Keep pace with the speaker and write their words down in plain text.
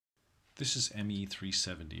This is ME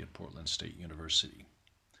 370 at Portland State University.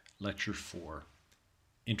 Lecture 4,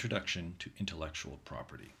 Introduction to Intellectual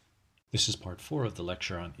Property. This is part 4 of the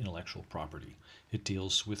lecture on intellectual property. It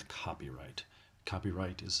deals with copyright.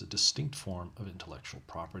 Copyright is a distinct form of intellectual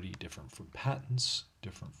property, different from patents,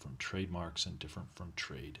 different from trademarks, and different from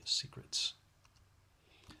trade secrets.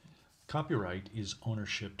 Copyright is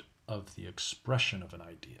ownership of the expression of an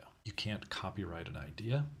idea. You can't copyright an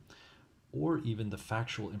idea or even the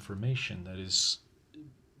factual information that is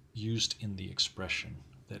used in the expression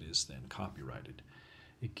that is then copyrighted.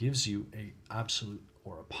 It gives you an absolute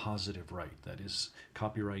or a positive right. That is,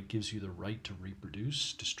 copyright gives you the right to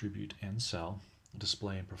reproduce, distribute, and sell,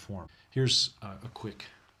 display, and perform. Here's a quick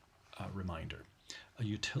reminder. A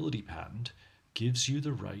utility patent gives you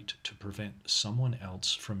the right to prevent someone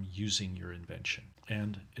else from using your invention,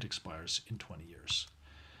 and it expires in 20 years.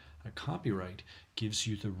 A copyright gives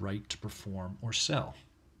you the right to perform or sell.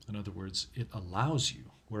 In other words, it allows you,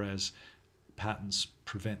 whereas patents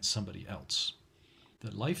prevent somebody else.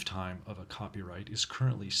 The lifetime of a copyright is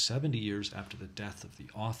currently 70 years after the death of the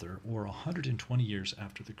author or 120 years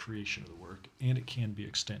after the creation of the work, and it can be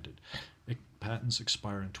extended. Patents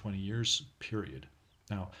expire in 20 years, period.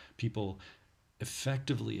 Now, people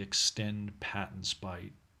effectively extend patents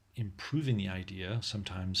by improving the idea,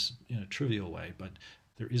 sometimes in a trivial way, but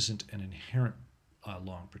there isn't an inherent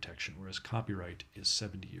long protection, whereas copyright is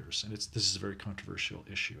 70 years. And this is a very controversial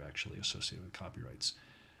issue, actually, associated with copyrights.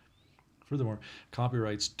 Furthermore,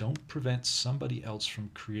 copyrights don't prevent somebody else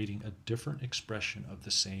from creating a different expression of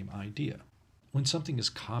the same idea. When something is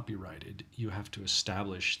copyrighted, you have to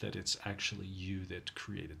establish that it's actually you that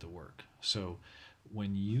created the work. So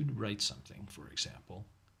when you write something, for example,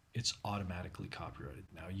 it's automatically copyrighted.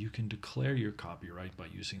 Now, you can declare your copyright by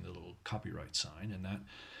using the little copyright sign, and that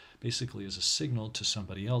basically is a signal to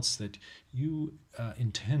somebody else that you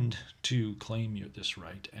intend to claim this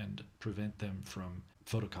right and prevent them from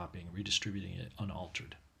photocopying, redistributing it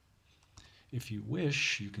unaltered. If you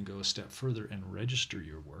wish, you can go a step further and register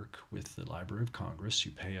your work with the Library of Congress.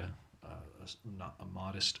 You pay a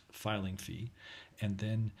modest filing fee, and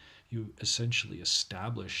then you essentially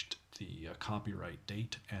established the copyright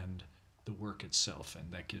date and the work itself,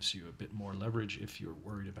 and that gives you a bit more leverage if you're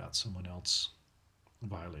worried about someone else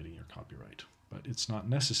violating your copyright. But it's not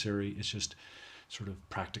necessary, it's just sort of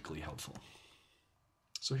practically helpful.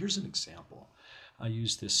 So here's an example. I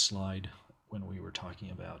used this slide when we were talking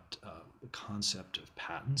about the concept of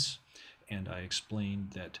patents, and I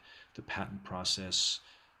explained that the patent process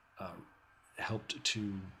helped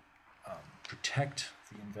to protect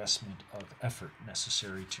the investment of effort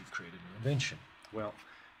necessary to create a new invention. Well,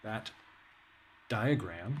 that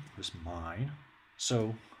diagram was mine,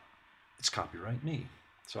 so it's copyright me.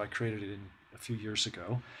 So I created it a few years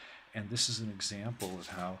ago, and this is an example of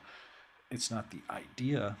how it's not the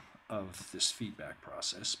idea of this feedback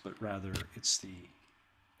process, but rather it's the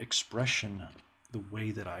expression, the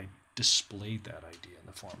way that I displayed that idea in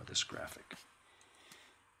the form of this graphic.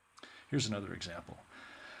 Here's another example.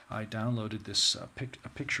 I downloaded this a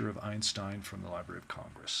picture of Einstein from the Library of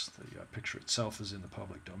Congress. The picture itself is in the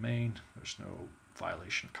public domain. There's no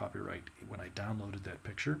violation of copyright. When I downloaded that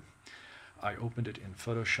picture, I opened it in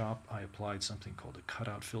Photoshop. I applied something called a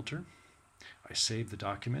cutout filter. I saved the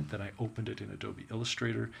document, then I opened it in Adobe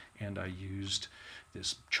Illustrator, and I used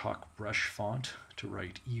this chalk brush font to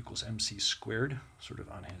write E=mc², sort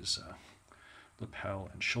of on his lapel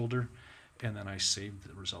and shoulder, and then I saved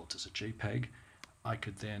the result as a JPEG. I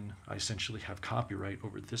essentially have copyright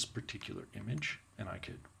over this particular image, and I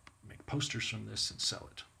could make posters from this and sell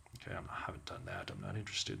it. Okay, I haven't done that. I'm not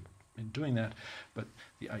interested in doing that, but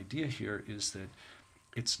the idea here is that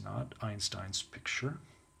it's not Einstein's picture.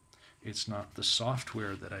 It's not the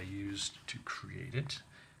software that I used to create it.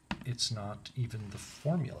 It's not even the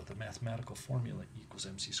formula, the mathematical formula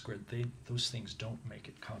E=mc². Those things don't make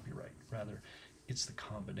it copyright. Rather, it's the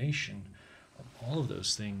combination of all of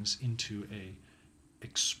those things into a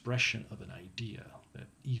expression of an idea that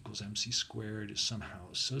E=mc² is somehow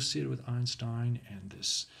associated with Einstein, and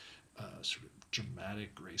this sort of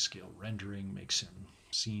dramatic grayscale rendering makes him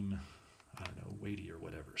seem, I don't know, weighty or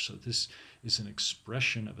whatever. So this is an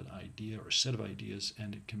expression of an idea or a set of ideas,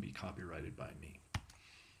 and it can be copyrighted by me.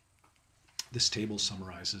 This table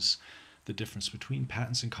summarizes the difference between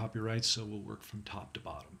patents and copyrights, so we'll work from top to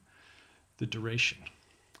bottom. The duration.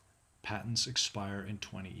 Patents expire in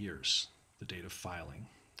 20 years, the date of filing.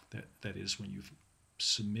 That is when you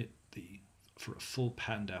submit for a full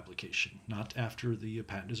patent application, not after the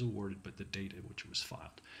patent is awarded, but the date at which it was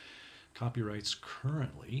filed. Copyrights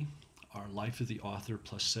currently are life of the author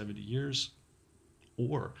plus 70 years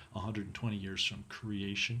or 120 years from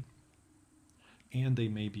creation and they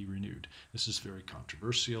may be renewed. This is very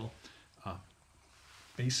controversial.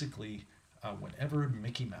 Basically, whenever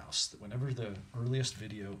whenever the earliest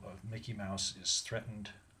video of Mickey Mouse is threatened,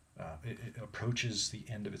 it approaches the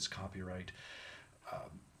end of its copyright,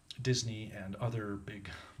 Disney and other big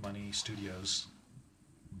money studios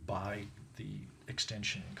buy the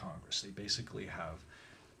extension in Congress. They basically have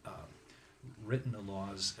written the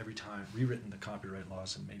laws every time, rewritten the copyright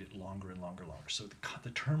laws and made it longer and longer. So the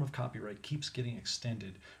term of copyright keeps getting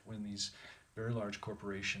extended when these very large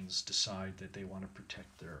corporations decide that they want to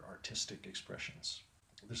protect their artistic expressions.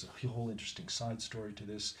 There's a whole interesting side story to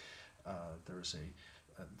this. There's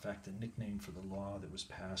in fact, the nickname for the law that was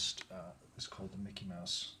passed is called the Mickey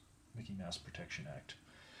Mouse Protection Act.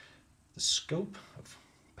 The scope of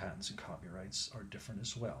patents and copyrights are different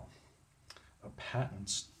as well. A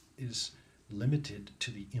patent is limited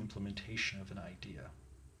to the implementation of an idea.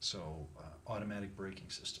 So automatic braking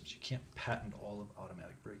systems. You can't patent all of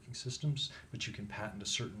automatic braking systems, but you can patent a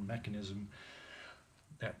certain mechanism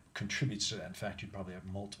that contributes to that. In fact, you'd probably have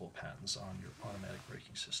multiple patents on your automatic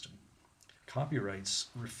braking system. Copyrights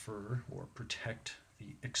refer or protect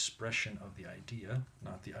the expression of the idea,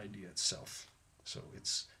 not the idea itself. So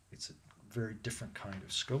it's a very different kind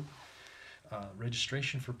of scope.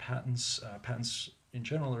 Registration for patents in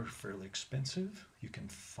general are fairly expensive. You can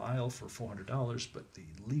file for $400, but the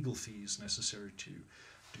legal fees necessary to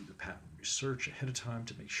do the patent research ahead of time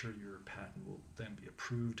to make sure your patent will then be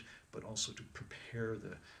approved, but also to prepare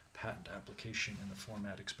the patent application in the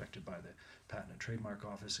format expected by the Patent and Trademark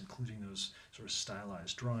Office, including those sort of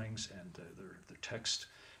stylized drawings and their text,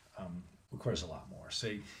 requires a lot more.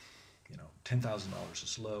 Say, $10,000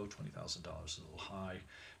 is low, $20,000 is a little high,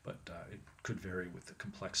 but it could vary with the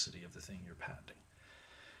complexity of the thing you're patenting.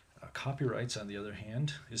 Copyrights, on the other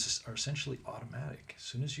hand, are essentially automatic. As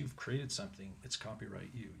soon as you've created something, it's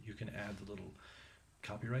copyright you. You can add the little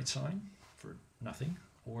copyright sign for nothing,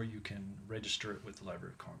 or you can register it with the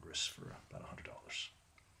Library of Congress for about $100.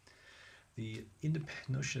 The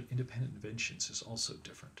notion of independent inventions is also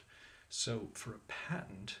different. So for a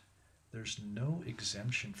patent, there's no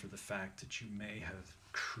exemption for the fact that you may have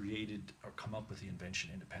created or come up with the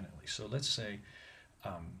invention independently. So let's say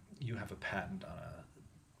you have a patent on a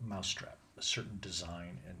mousetrap, a certain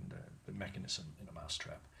design and the mechanism in a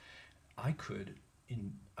mousetrap. I could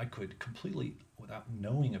completely, without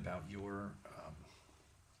knowing about your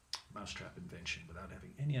mousetrap invention, without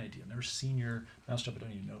having any idea, never seen your mousetrap, I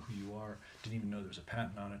don't even know who you are, didn't even know there's a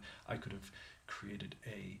patent on it, I could have created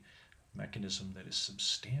a mechanism that is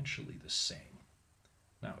substantially the same.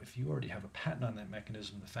 Now, if you already have a patent on that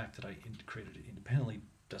mechanism, the fact that I created it independently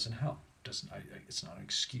doesn't help. It's not an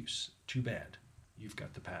excuse. Too bad. You've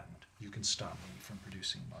got the patent. You can stop me from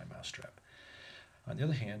producing my mousetrap. On the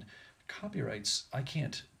other hand, copyrights, I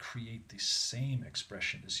can't create the same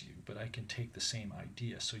expression as you, but I can take the same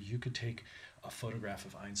idea. So you could take a photograph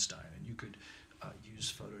of Einstein and you could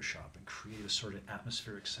use Photoshop and create a sort of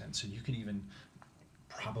atmospheric sense, and you could even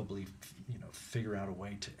probably figure out a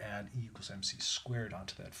way to add E equals MC squared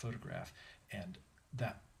onto that photograph, and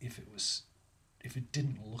that if it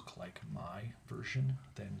didn't look like my version,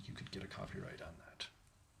 then you could get a copyright on that.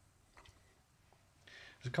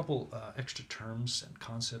 There's a couple extra terms and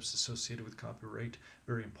concepts associated with copyright.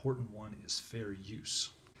 Very important one is fair use.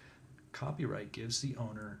 Copyright gives the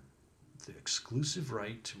owner the exclusive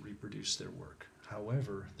right to reproduce their work.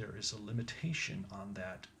 However, there is a limitation on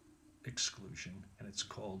that exclusion, and it's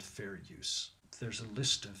called fair use. There's a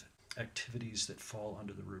list of activities that fall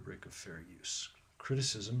under the rubric of fair use.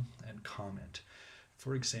 Criticism and comment.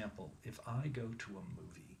 For example, if I go to a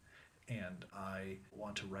movie and I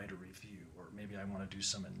want to write a review, or maybe I want to do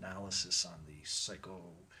some analysis on the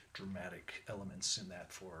psychodramatic elements in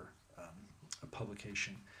that for a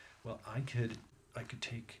publication, well, I could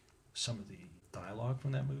take some of the dialogue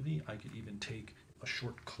from that movie. I could even take a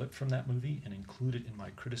short clip from that movie and include it in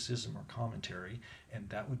my criticism or commentary, and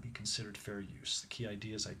that would be considered fair use. The key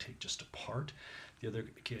idea is I take just a part. The other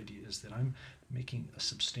key idea is that I'm making a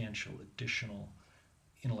substantial additional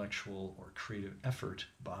intellectual or creative effort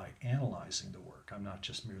by analyzing the work. I'm not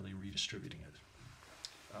just merely redistributing it.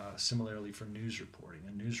 Similarly for news reporting,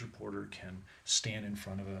 a news reporter can stand in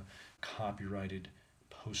front of a copyrighted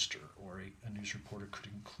poster, or a news reporter could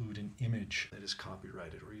include an image that is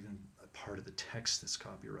copyrighted, or even a part of the text that's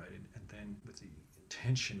copyrighted, and then with the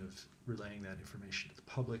intention of relaying that information to the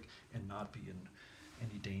public and not be in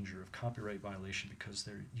any danger of copyright violation because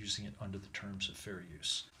they're using it under the terms of fair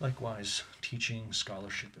use. Likewise, teaching,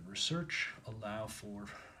 scholarship, and research allow for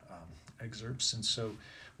excerpts, and so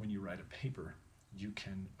when you write a paper, You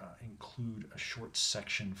can include a short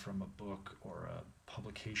section from a book or a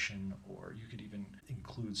publication, or you could even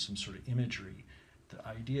include some sort of imagery. The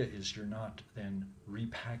idea is you're not then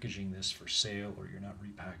repackaging this for sale, or you're not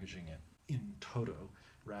repackaging it in toto.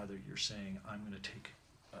 Rather, you're saying, I'm going to take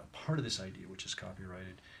part of this idea, which is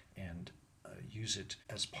copyrighted, and use it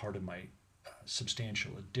as part of my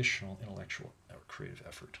substantial additional intellectual or creative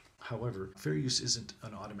effort. However, fair use isn't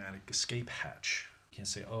an automatic escape hatch. You can't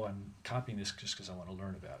say, oh, I'm copying this just because I want to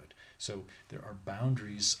learn about it. So there are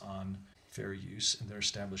boundaries on fair use, and they're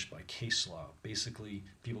established by case law. Basically,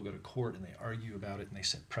 people go to court and they argue about it, and they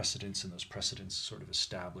set precedents, and those precedents sort of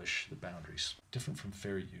establish the boundaries. Different from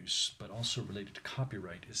fair use, but also related to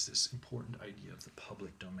copyright, is this important idea of the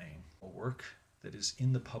public domain. A work that is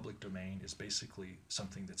in the public domain is basically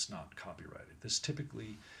something that's not copyrighted. This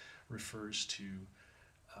typically refers to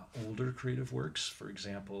older creative works. For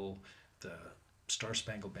example, the Star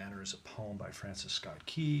Spangled Banner is a poem by Francis Scott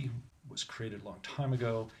Key, was created a long time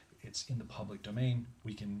ago. It's in the public domain.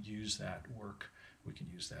 We can use that work, we can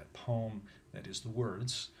use that poem, that is the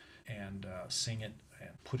words, and sing it and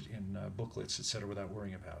put it in booklets, etc., without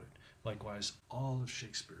worrying about it. Likewise, all of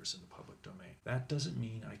Shakespeare is in the public domain. That doesn't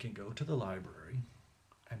mean I can go to the library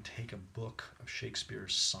and take a book of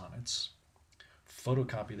Shakespeare's sonnets,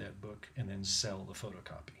 photocopy that book, and then sell the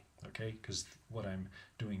photocopy. Okay, because what I'm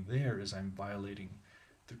doing there is I'm violating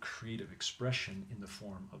the creative expression in the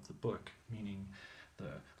form of the book, meaning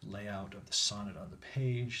the layout of the sonnet on the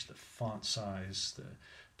page, the font size,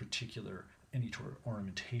 the particular any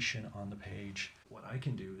ornamentation on the page. What I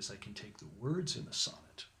can do is I can take the words in the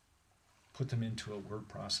sonnet, put them into a word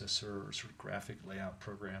processor or sort of graphic layout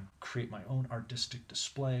program, create my own artistic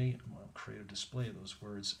display, creative display of those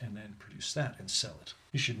words, and then produce that and sell it.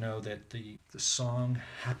 You should know that the song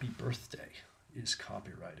Happy Birthday is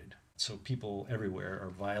copyrighted. So people everywhere are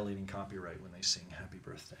violating copyright when they sing Happy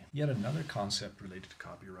Birthday. Yet another concept related to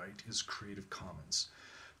copyright is Creative Commons.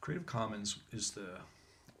 Creative Commons is the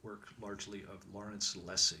work largely of Lawrence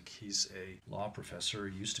Lessig. He's a law professor,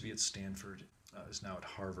 used to be at Stanford, is now at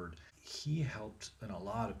Harvard. He helped, and a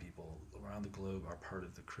lot of people around the globe are part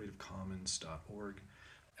of the creativecommons.org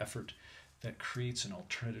effort that creates an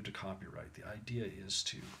alternative to copyright. The idea is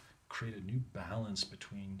to create a new balance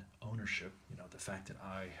between ownership, the fact that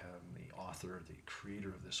I am the author, the creator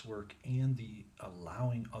of this work, and the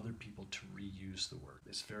allowing other people to reuse the work.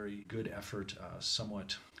 It's a very good effort,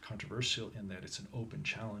 somewhat controversial in that it's an open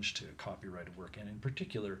challenge to copyrighted work, and in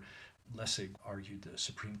particular, Lessig argued the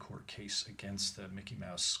Supreme Court case against the Mickey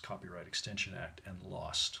Mouse Copyright Extension Act and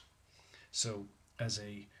lost. So as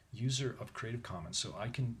a user of Creative Commons, so I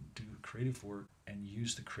can do creative work and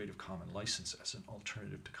use the Creative Commons license as an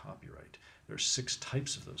alternative to copyright. There are 6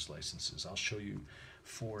 types of those licenses. I'll show you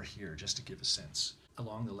 4 here just to give a sense.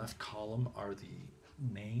 Along the left column are the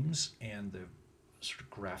names and the sort of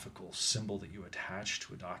graphical symbol that you attach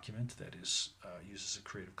to a document that is uses a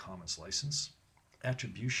Creative Commons license.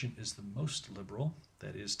 Attribution is the most liberal,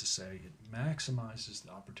 that is to say, it maximizes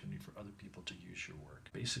the opportunity for other people to use your work.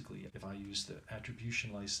 Basically, if I use the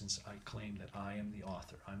attribution license, I claim that I am the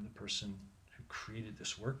author. I'm the person who created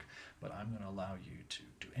this work, but I'm going to allow you to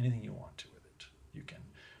do anything you want to with it. You can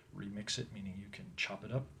remix it, meaning you can chop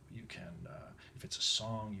it up. You can, if it's a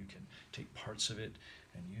song, you can take parts of it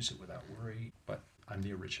and use it without worry, but I'm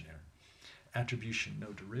the originator. Attribution,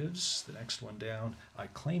 no derivatives. The next one down, I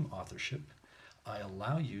claim authorship. I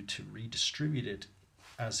allow you to redistribute it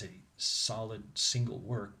as a solid single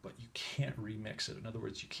work, but you can't remix it. In other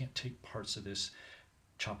words, you can't take parts of this,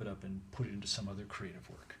 chop it up, and put it into some other creative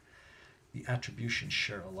work. The attribution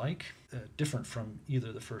share alike, different from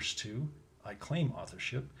either the first 2. I claim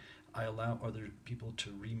authorship. I allow other people to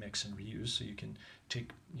remix and reuse. So you can take,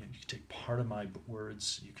 you can take part of my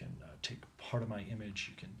words, you can take part of my image,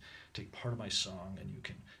 you can take part of my song, and you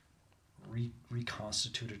can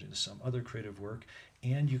reconstitute it into some other creative work,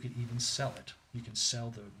 and you can even sell it. You can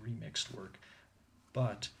sell the remixed work.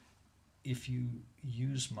 But if you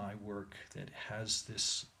use my work that has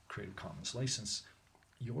this Creative Commons license,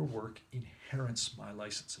 your work inherits my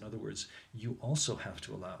license. In other words, you also have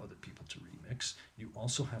to allow other people to remix. You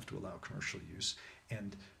also have to allow commercial use.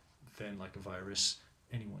 And then, like a virus,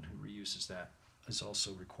 anyone who reuses that is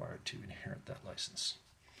also required to inherit that license.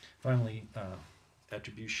 Finally,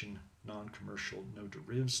 attribution, non-commercial, no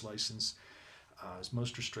derivatives license is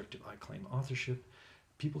most restrictive. I claim authorship.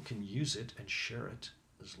 People can use it and share it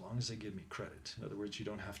as long as they give me credit. In other words, you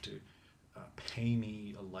don't have to pay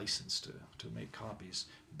me a license to make copies,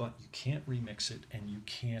 but you can't remix it and you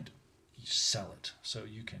can't sell it. So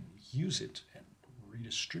you can use it and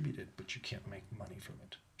redistribute it, but you can't make money from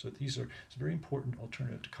it. So it's a very important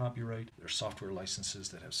alternative to copyright. There are software licenses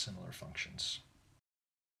that have similar functions.